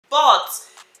But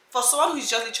for someone who's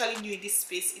just literally new in this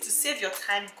space, it will save your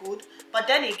time good. But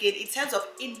then again, in terms of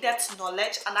in-depth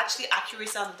knowledge and actually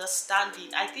accuracy and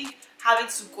understanding, I think having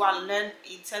to go and learn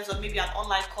in terms of maybe an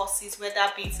online courses, whether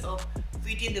be it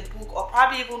reading the book or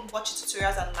probably even watching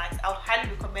tutorials online, I would highly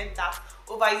recommend that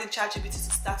over using ChatGPT to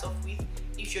start off with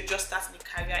if you're just starting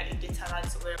a career in data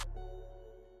analysis or whatever.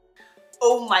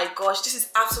 Oh my gosh, this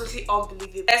is absolutely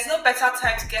unbelievable. There's no better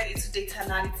time to get into data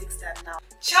analytics than now.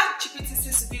 ChatGPT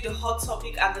seems to be the hot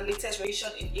topic and the latest revolution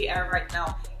in AI right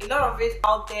now. A lot of it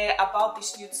out there about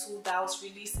this new tool that was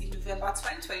released in November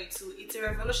 2022. It's a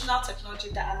revolutionary technology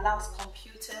that allows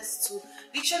computers to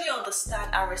literally understand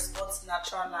and respond to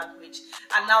natural language.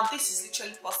 And now this is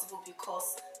literally possible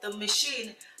because the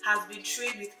machine has been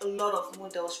trained with a lot of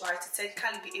models, right, to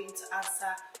technically be able to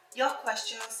answer your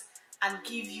questions and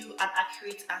give you an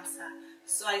accurate answer.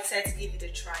 So I said to give it a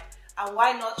try. And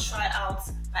why not try out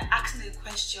by asking a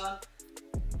question,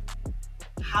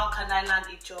 how can I land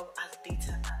a job as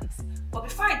data analyst? But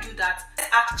before I do that,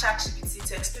 let's ask ChatGPT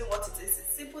to explain what it is in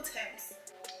simple terms.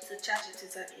 So ChatGPT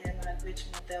is an AI language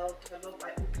model developed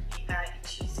by OpenAI.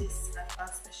 It uses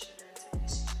advanced machine learning.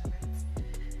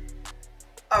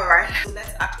 Alright, so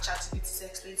let's ask ChatGPT to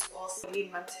explain to us in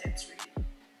layman terms really.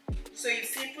 So in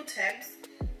simple terms,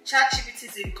 ChatGPT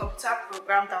is a computer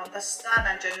program that understands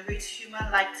and generates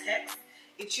human-like text.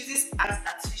 It uses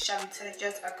artificial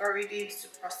intelligence algorithms to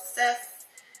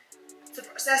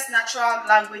process natural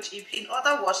language. In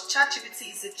other words,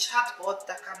 ChatGPT is a chatbot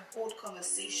that can hold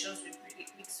conversations with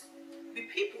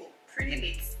people pretty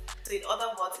neat. So in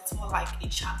other words, it's more like a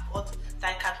chatbot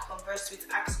that can converse with,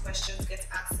 ask questions, get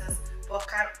answers. But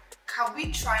can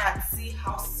we try and see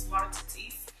how smart it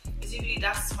is? Is it really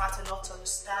that smart enough to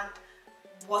understand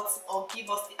what or give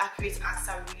us the accurate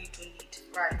answer we really do need,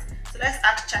 right? So let's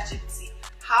ask ChatGPT,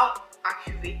 how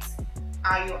accurate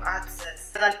are your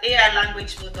answers? As an AI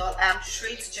language model, I am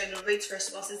trained to generate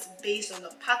responses based on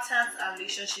the patterns and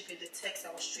relationship in the text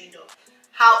I was trained on.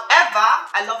 However,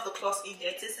 I love the clause in there.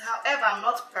 It says, however, I'm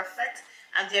not perfect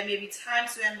and there may be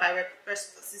times when my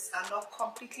responses are not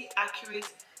completely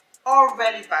accurate or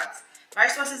relevant. My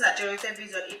responses are generated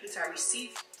based on inputs I receive,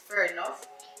 fair enough.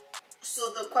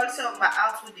 So the quality of my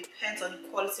output depends on the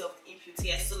quality of the input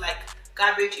here. So like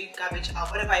garbage in, garbage out.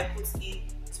 Whatever I put in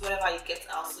is whatever you get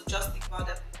out. So just think about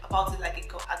it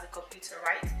like as a computer,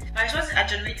 right? My responses are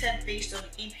generated based on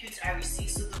the input I receive.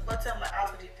 So the quality of my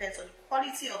output depends on the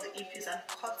quality of the inputs and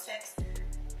context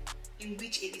in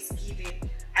which it is given.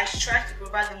 I strive to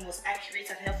provide the most accurate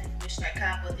and helpful information I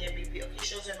can, but there may be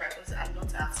occasions when my responses are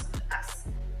not as good as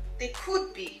they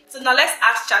could be. So now let's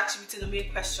ask ChatGPT the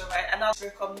main question, right? And I'll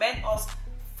recommend us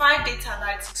 5 data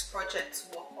analytics projects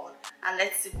to work on, and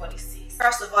let's see what it says.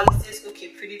 First of all, it says, okay,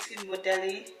 predictive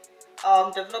modeling,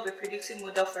 develop a predictive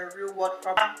model for a real world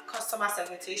problem, customer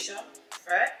segmentation,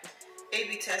 right?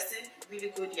 A/B testing, really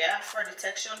good, yeah. Fraud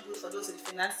detection, good for those in the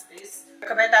finance space.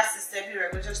 Recommend that system,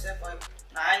 regulation step for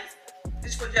nice.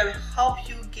 This project will help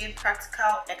you gain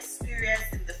practical experience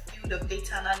in the field of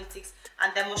data analytics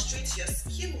and demonstrate your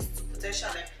skills to potential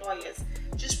employers.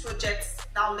 Choose projects,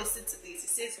 now listen to this, it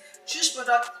says choose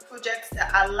projects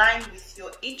that align with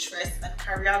your interests and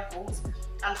career goals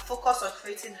and focus on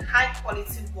creating high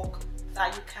quality work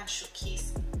that you can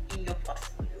showcase in your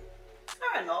portfolio.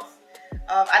 Fair enough.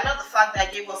 I love the fact that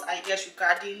I gave us ideas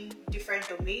regarding different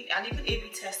domains and even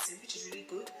A/B testing, which is really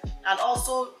good, and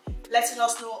also letting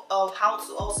us know how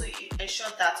to also ensure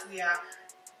that we are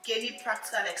gaining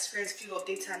practical experience field of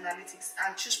data analytics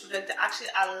and choose projects that actually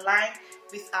align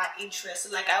with our interests.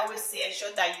 So like I always say,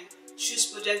 ensure that you choose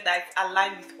projects that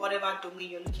align with whatever domain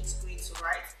you're looking to go into,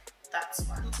 right? That's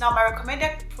fine. Now my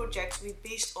recommended projects will be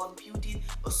based on building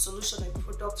a solution or a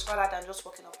product rather than just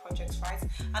working on projects, right?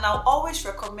 And I'll always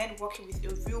recommend working with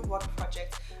a real world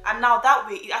project, and now that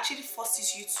way it actually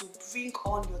forces you to bring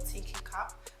on your thinking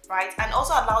cap, right? And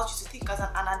also allows you to think as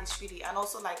an analyst really, and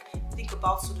also like think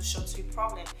about solutions to a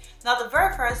problem. Now the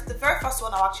very first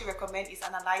one I'll actually recommend is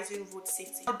analyzing road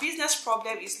safety. A business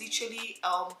problem is literally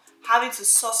having to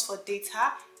source for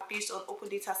data based on open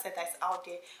data set that's out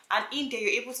there, and in there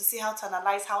you're able to see how to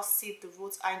analyze how safe the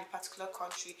roads are in a particular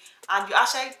country, and you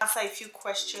actually answer a few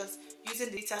questions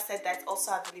using the data set that's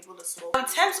also available as well. In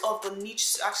terms of the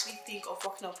niche to actually think of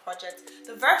working on projects,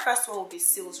 the very first one will be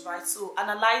sales, right? So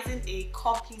analyzing a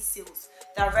company's sales,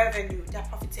 their revenue, their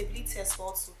profitability as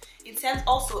well too. In terms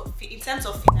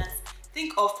of finance,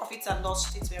 think of profit and loss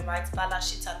statement, right? Balance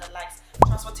sheet and the likes.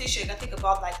 Transportation, you can think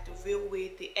about like the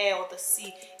railway, the air or the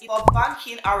sea. For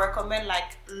banking, I recommend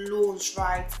like loans,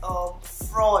 right?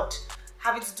 Fraud,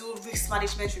 having to do risk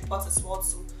management reports as well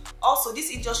too. Also, these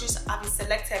industries have been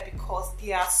selected because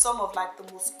they are some of like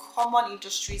the most common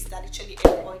industries that literally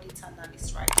employ data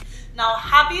analysts, right? Now,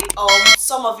 having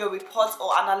some of your reports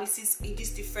or analysis in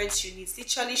these different units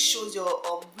literally shows your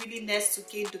willingness to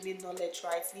gain domain knowledge,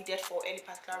 right, needed for any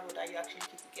particular role that you actually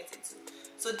need to get into.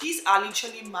 So these are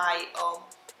literally my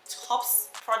tops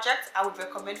project I would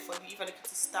recommend for you if you're looking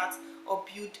to start or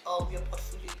build your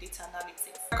portfolio in data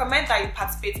analytics. I recommend that you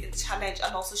participate in the challenge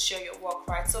and also share your work,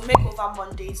 right? So make over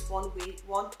Mondays one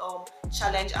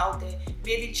challenge out there.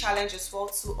 Maybe challenge as well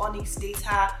to Onyx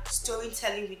data,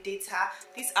 storytelling with data.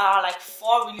 These are like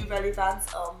 4 really relevant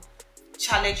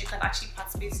challenge you can actually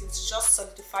participate in to just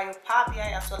solidify your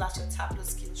PowerBI as well as your Tableau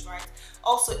skills, right?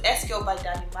 Also SQL by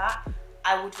Danima,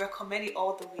 I would recommend it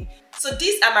all the way. So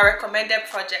these are my recommended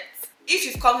projects. If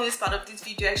you've come to this part of this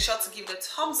video, ensure to give it a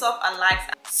thumbs up and like.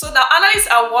 So now analysts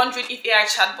are wondering if AI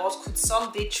chatbots could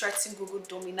someday threaten Google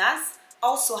dominance.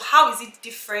 Also, how is it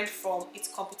different from its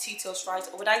competitors, right?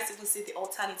 Or would I even say the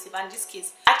alternative? And in this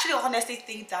case, I actually honestly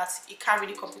think that it can't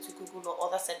really compete with Google or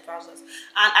other said browsers.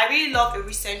 And I really love a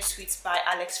recent tweet by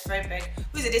Alex Freiberg,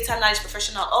 who is a data analyst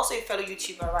professional, also a fellow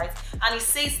YouTuber, right? And he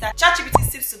says that ChatGPT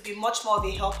seems to be much more of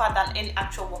a helper than any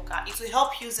actual worker. It will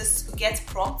help users to get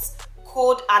prompts,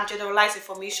 code and generalize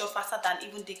information faster than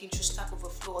even digging through Stack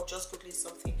Overflow or just googling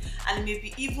something. And it may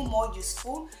be even more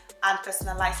useful and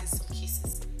personalized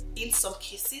in some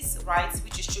cases, right?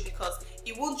 Which is true because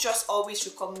it won't just always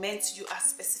recommend to you as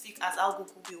specific as how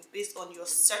Google will based on your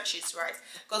searches, right?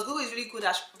 Because Google is really good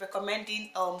at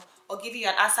recommending or giving you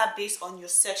an answer based on your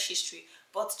search history.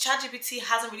 But ChatGPT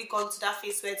hasn't really gone to that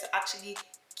phase where to actually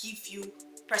give you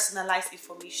personalized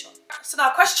information. So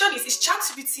now question is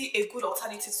ChatGPT a good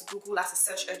alternative to Google as a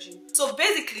search engine? So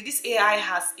basically this AI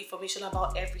has information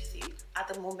about everything at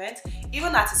the moment,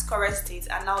 even at its current state.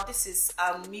 And now this is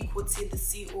me quoting the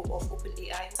CEO of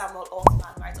OpenAI, Samuel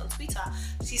Altman, right, on Twitter.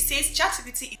 She says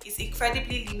ChatGPT is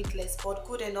incredibly limitless but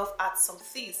good enough at some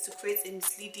things to create a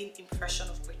misleading impression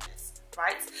of greatness,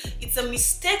 right? It's a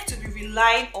mistake to be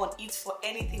relying on it for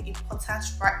anything important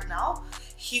right now.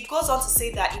 He goes on to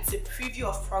say that it's a preview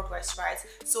of progress, right?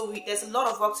 So there's a lot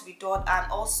of work to be done,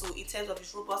 and also in terms of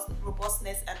its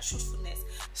robustness and truthfulness.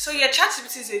 So yeah,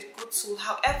 ChatGPT is a good tool.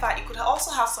 However, it could also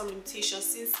have some limitations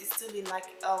since it's still in like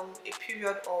a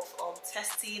period of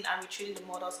testing and retraining the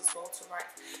models as well, to right,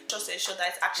 just to ensure that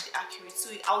it's actually accurate. So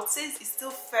I would say it's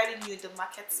still fairly new in the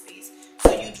market space.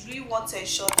 So you'd really want to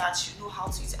ensure that you know how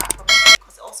to use it appropriately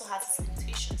because it also has its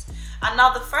limitations. And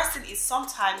now the first thing is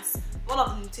sometimes one of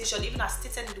the limitations, even as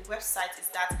stated in the website, is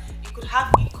that you could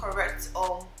have incorrect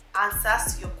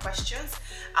answers to your questions.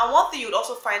 And one thing you would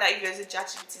also find out if you're using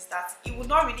ChatGPT is that it will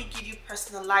not really give you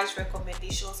personalized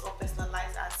recommendations or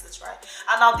personalized answers, right?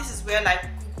 And now this is where like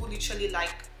Google literally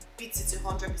like beats it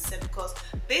 100% because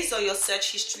based on your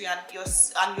search history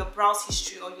and your browse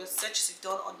history or your searches you've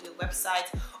done on the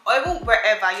website or even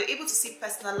wherever, you're able to see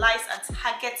personalized and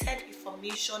targeted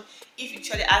information if you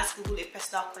actually ask Google a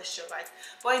personal question, right?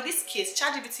 But in this case,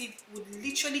 ChatGPT would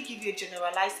literally give you a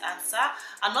generalized answer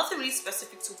and nothing really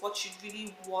specific to what you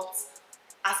really want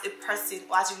as a person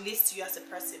or as it relates to you as a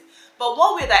person. But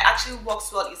one way that actually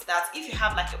works well is that if you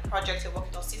have like a project you're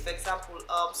working on, say for example,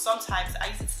 sometimes I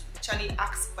use it to literally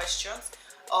ask questions,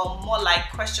 more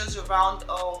like questions around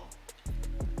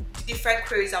the different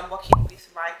queries I'm working with,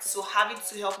 right? So having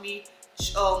to help me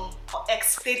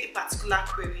explain a particular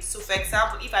query. So for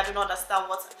example, if I don't understand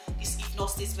what this if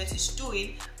not statement is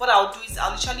doing, what I'll do is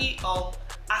I'll literally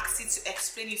ask it to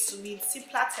explain it to me in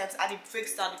simpler terms and it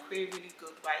breaks down the query really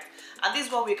good, right? And this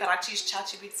is one way you can actually use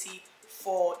ChatGPT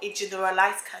for a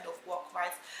generalized kind of work,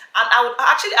 right? And I would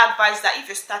actually advise that if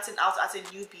you're starting out as a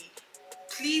newbie,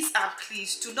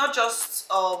 please do not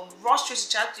just rush to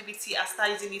ChatGPT and start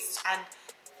using it and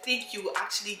think you will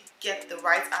actually get the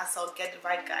right answer or get the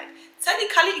right guide.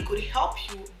 Technically it could help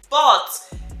you, but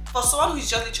for someone who's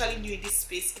just literally new in this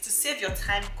space, it will save your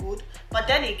time good. But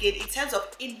then again, in terms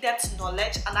of in-depth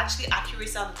knowledge and actually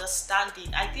accuracy and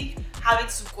understanding, I think having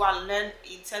to go and learn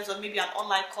in terms of maybe an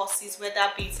online courses, whether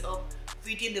be it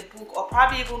reading the book or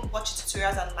probably even watching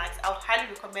tutorials and likes, I would highly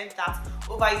recommend that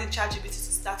over using ChatGPT to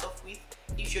start off with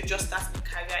if you're just starting a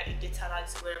career in data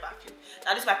analysis or wherever you.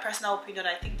 Now this is my personal opinion.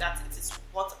 I think that it is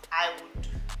what I would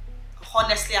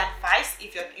honestly advise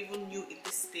if you're even new in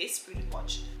this space pretty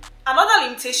much. Another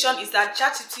limitation is that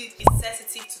ChatGPT is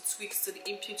sensitive to tweaks to the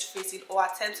input phrasing or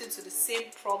attempting to the same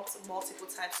prompt multiple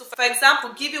times. So for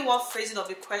example, giving one phrasing of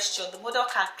a question, the model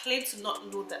can claim to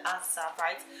not know the answer,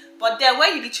 right? But then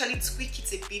when you literally tweak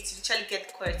it a bit, you literally get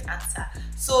the correct answer.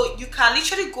 So you can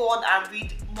literally go on and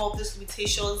read more of those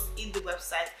limitations in the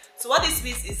website. So what this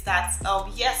means is that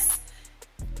yes,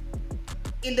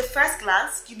 in the first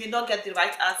glance, you may not get the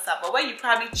right answer, but when you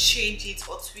probably change it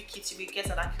or tweak it, you may get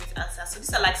an accurate answer. So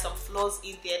these are like some flaws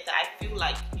in there that I feel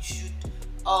like you should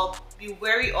be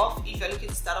wary of if you're looking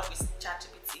to start off with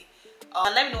ChatGPT.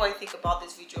 And let me know what you think about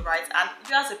this video, right? And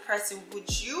you as a person,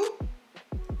 would you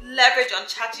leverage on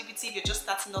ChatGPT if you're just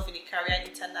starting off in a career in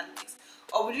data analytics?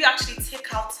 Or will you actually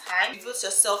take out time, devote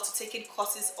yourself to taking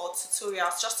courses or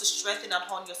tutorials just to strengthen and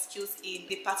hone your skills in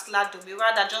a particular domain,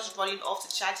 rather than just running off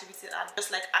to ChatGPT and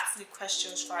just like asking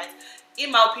questions, right?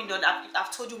 In my opinion,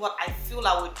 I've told you what I feel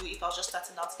I would do if I was just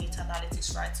starting out in data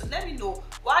analytics, right? So let me know,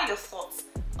 what are your thoughts?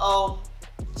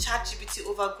 ChatGPT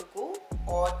over Google,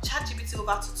 or ChatGPT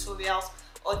over tutorials,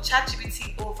 or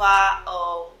ChatGPT over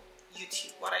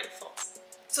YouTube? What are your thoughts?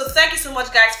 So thank you so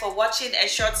much guys for watching.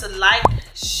 Ensure to like,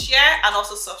 share, and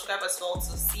also subscribe as well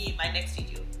to see my next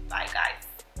video. Bye guys.